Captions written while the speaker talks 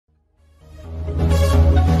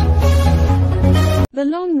The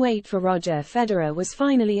long wait for Roger Federer was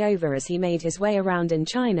finally over as he made his way around in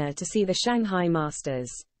China to see the Shanghai Masters.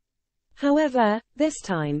 However, this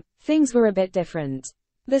time, things were a bit different.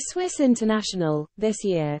 The Swiss international, this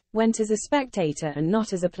year, went as a spectator and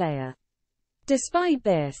not as a player. Despite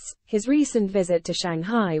this, his recent visit to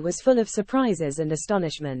Shanghai was full of surprises and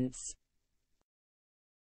astonishments.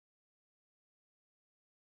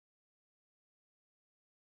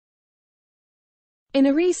 In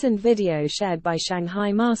a recent video shared by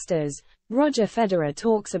Shanghai Masters, Roger Federer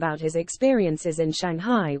talks about his experiences in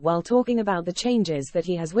Shanghai while talking about the changes that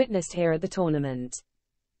he has witnessed here at the tournament.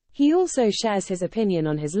 He also shares his opinion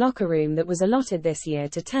on his locker room that was allotted this year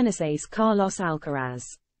to tennis ace Carlos Alcaraz.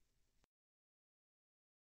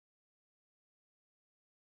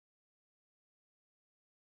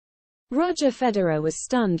 Roger Federer was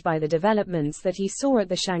stunned by the developments that he saw at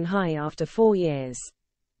the Shanghai after 4 years.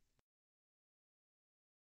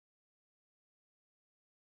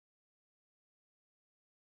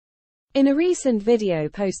 In a recent video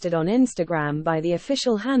posted on Instagram by the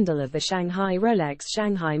official handle of the Shanghai Rolex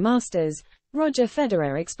Shanghai Masters, Roger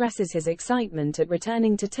Federer expresses his excitement at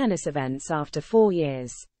returning to tennis events after 4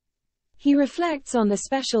 years. He reflects on the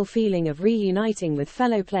special feeling of reuniting with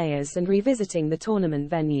fellow players and revisiting the tournament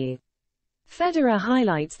venue. Federer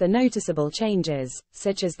highlights the noticeable changes,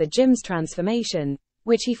 such as the gym's transformation,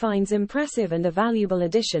 which he finds impressive and a valuable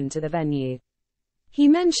addition to the venue. He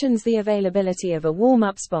mentions the availability of a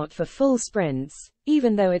warm-up spot for full sprints,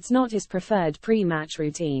 even though it's not his preferred pre-match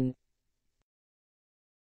routine.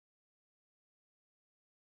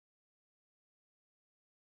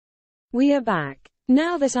 We are back.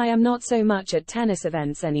 Now that I am not so much at tennis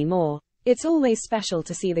events anymore, it's always special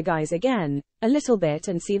to see the guys again, a little bit,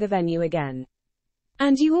 and see the venue again.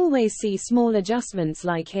 And you always see small adjustments,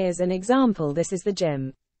 like here's an example. This is the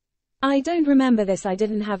gym. I don't remember this, I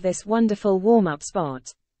didn't have this wonderful warm-up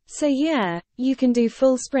spot. So yeah, you can do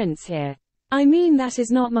full sprints here. I mean, that is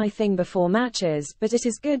not my thing before matches, but it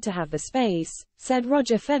is good to have the space, said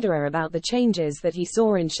Roger Federer about the changes that he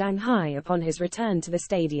saw in Shanghai upon his return to the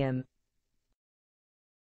stadium.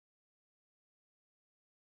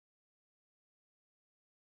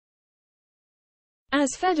 As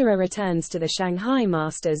Federer returns to the Shanghai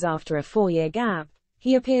Masters after a 4-year gap,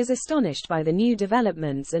 he appears astonished by the new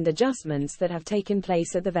developments and adjustments that have taken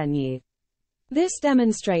place at the venue. This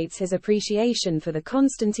demonstrates his appreciation for the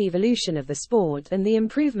constant evolution of the sport and the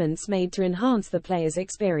improvements made to enhance the player's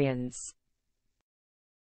experience.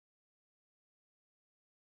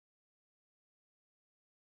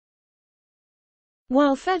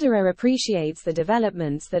 While Federer appreciates the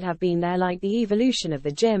developments that have been there, like the evolution of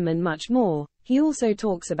the gym and much more, he also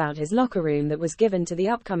talks about his locker room that was given to the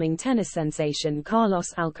upcoming tennis sensation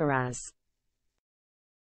Carlos Alcaraz.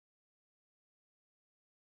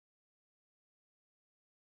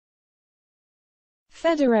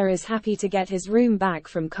 Federer is happy to get his room back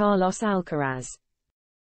from Carlos Alcaraz.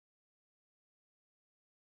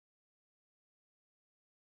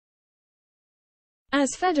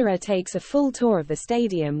 As Federer takes a full tour of the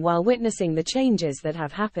stadium while witnessing the changes that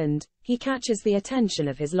have happened, he catches the attention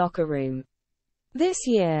of his locker room. This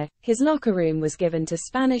year, his locker room was given to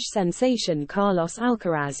Spanish sensation Carlos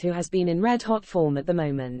Alcaraz, who has been in red-hot form at the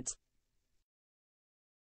moment.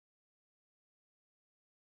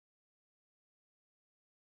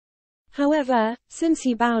 However, since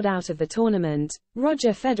he bowed out of the tournament,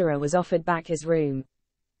 Roger Federer was offered back his room.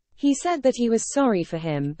 He said that he was sorry for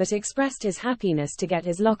him but expressed his happiness to get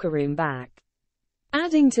his locker room back.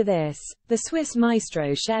 Adding to this, the Swiss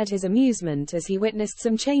maestro shared his amusement as he witnessed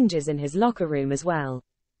some changes in his locker room as well.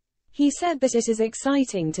 He said that it is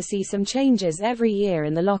exciting to see some changes every year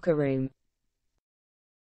in the locker room.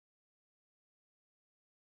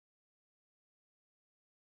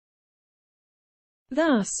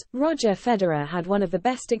 Thus, Roger Federer had one of the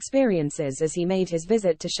best experiences as he made his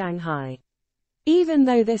visit to Shanghai. Even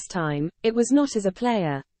though this time, it was not as a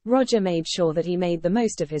player, Roger made sure that he made the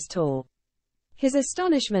most of his tour. His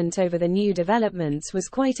astonishment over the new developments was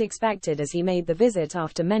quite expected as he made the visit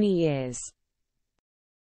after many years.